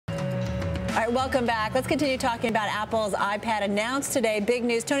All right, welcome back. Let's continue talking about Apple's iPad announced today. Big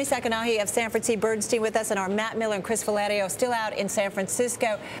news. Toni Sacconaghi of Sanford C, Bernstein with us, and our Matt Miller and Cris Valerio still out in San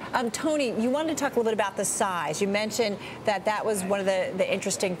Francisco. Toni, you wanted to talk a little bit about the size. You mentioned that that was one of the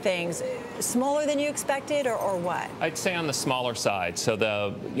interesting things. Smaller than you expected, or what? I'd say on the smaller side. So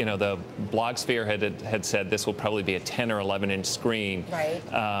the blogosphere had said this will probably be a 10 or 11-inch screen. Right.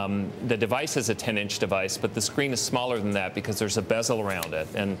 The device is a 10-inch device, but the screen is smaller than that because there's a bezel around it.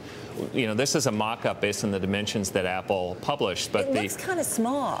 And this is a mock-up based on the dimensions that Apple published. But it looks kind of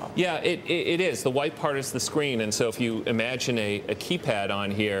small. Yeah, it is. The white part is the screen, and so if you imagine a keypad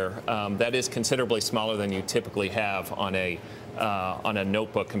on here, that is considerably smaller than you typically have on a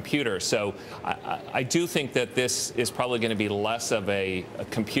notebook computer. So I do think that this is probably going to be less of a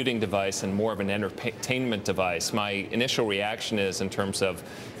computing device and more of an entertainment device. My initial reaction is, in terms of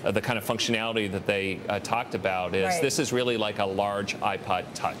the kind of functionality that they talked about, is this is really like a large iPod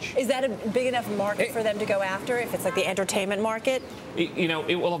Touch. Is that a big enough market for them to go after, if it's like the entertainment market?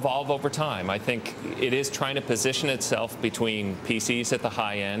 It will evolve over time. I think it is trying to position itself between PCs at the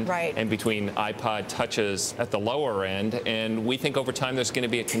high end and between iPod Touches at the lower end. And we think over time there's going to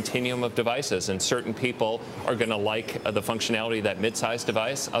be a continuum of devices, and certain people are going to like the functionality of that mid-sized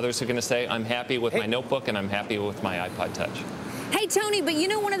device. Others are going to say, I'm happy with my notebook and I'm happy with my iPod Touch. Hey, Toni, but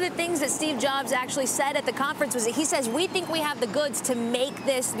one of the things that Steve Jobs actually said at the conference was that he says, we think we have the goods to make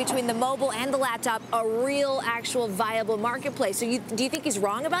this, between the mobile and the laptop, a real, actual, viable marketplace. So do you think he's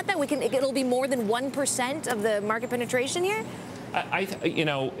wrong about that? It'll be more than 1% of the market penetration here?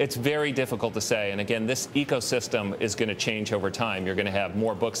 It's very difficult to say. And again, this ecosystem is going to change over time. You're going to have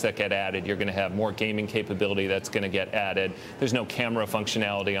more books that get added. You're going to have more gaming capability that's going to get added. There's no camera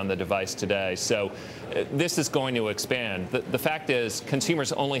functionality on the device today. So this is going to expand. The fact is,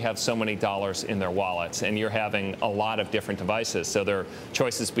 consumers only have so many dollars in their wallets, and you're having a lot of different devices. So there are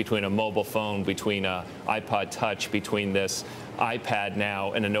choices between a mobile phone, between an iPod Touch, between this iPad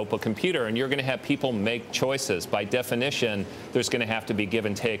now and a notebook computer, and you're going to have people make choices. By definition, there's going to have to be give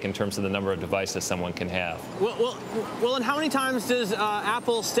and take in terms of the number of devices someone can have. Well, and how many times does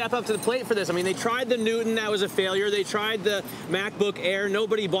Apple step up to the plate for this? I mean, they tried the Newton, that was a failure. They tried the MacBook Air,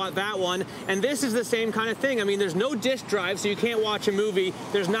 nobody bought that one. And this is the same kind of thing. I mean, there's no disk drive, so you can't watch a movie.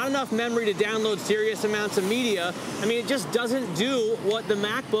 There's not enough memory to download serious amounts of media. I mean, it just doesn't do what the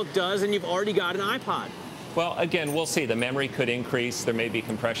MacBook does, and you've already got an iPod. Well, again, we'll see. The memory could increase. There may be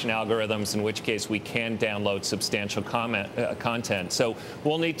compression algorithms, in which case we can download substantial content. So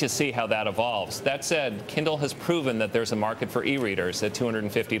we'll need to see how that evolves. That said, Kindle has proven that there's a market for e-readers at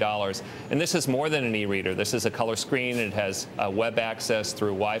 $250. And this is more than an e-reader. This is a color screen. It has web access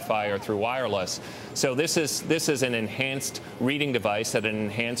through Wi-Fi or through wireless. So this is an enhanced reading device at an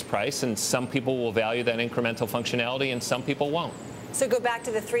enhanced price. And some people will value that incremental functionality, and some people won't. So go back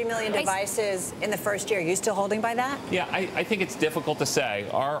to the 3 million devices in the first year. Are you still holding by that? Yeah, I think it's difficult to say.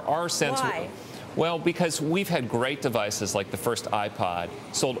 Our sense. Why? Well, because we've had great devices like the first iPod,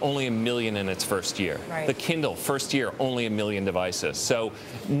 sold only 1 million in its first year. Right. The Kindle, first year, only 1 million devices. So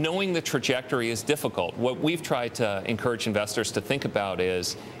knowing the trajectory is difficult. What we've tried to encourage investors to think about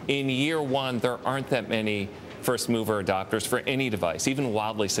is, in year one, there aren't that many first mover adopters for any device, even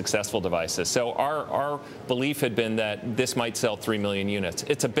wildly successful devices. So our belief had been that this might sell 3 million units.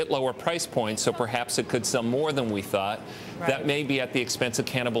 It's a bit lower price point, so perhaps it could sell more than we thought. That may be at the expense of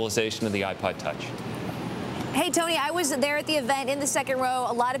cannibalization of the iPod Touch. Hey, Toni, I was there at the event in the second row.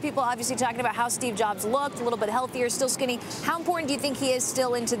 A lot of people obviously talking about how Steve Jobs looked, a little bit healthier, still skinny. How important do you think he is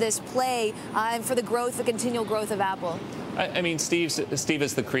still into this play and for the growth, the continual growth of Apple? I mean, Steve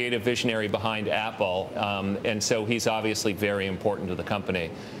is the creative visionary behind Apple, and so he's obviously very important to the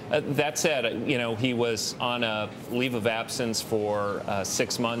company. That said, he was on a leave of absence for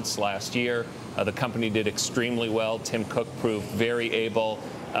 6 months last year. The company did extremely well. Tim Cook proved very able.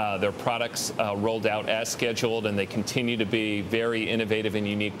 Their products rolled out as scheduled, and they continue to be very innovative and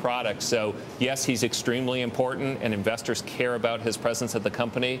unique products. So, yes, he's extremely important, and investors care about his presence at the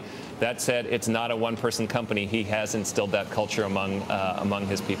company. That said, it's not a one-person company. He has instilled that culture among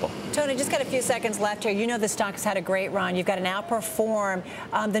his people. Toni, just got a few seconds left here. You know the stock has had a great run. You've got an outperform.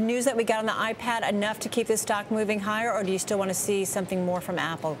 The news that we got on the iPad, enough to keep this stock moving higher, or do you still want to see something more from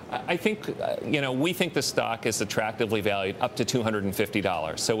Apple? I think, we think the stock is attractively valued up to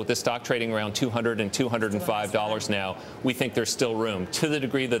 $250. So with the stock trading around $200 and $205 now, we think there's still room. To the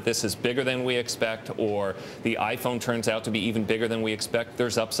degree that this is bigger than we expect, or the iPhone turns out to be even bigger than we expect,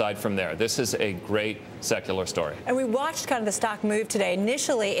 there's upside from there. This is a great secular story. And we watched kind of the stock move today.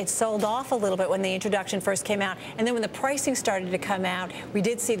 Initially, it sold off a little bit when the introduction first came out, and then when the pricing started to come out, we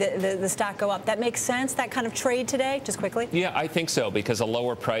did see the stock go up. That makes sense, that kind of trade today, just quickly? Yeah, I think so, because a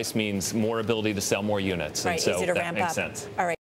lower price means more ability to sell more units. Right, and so easy to that ramp makes up. sense. All right.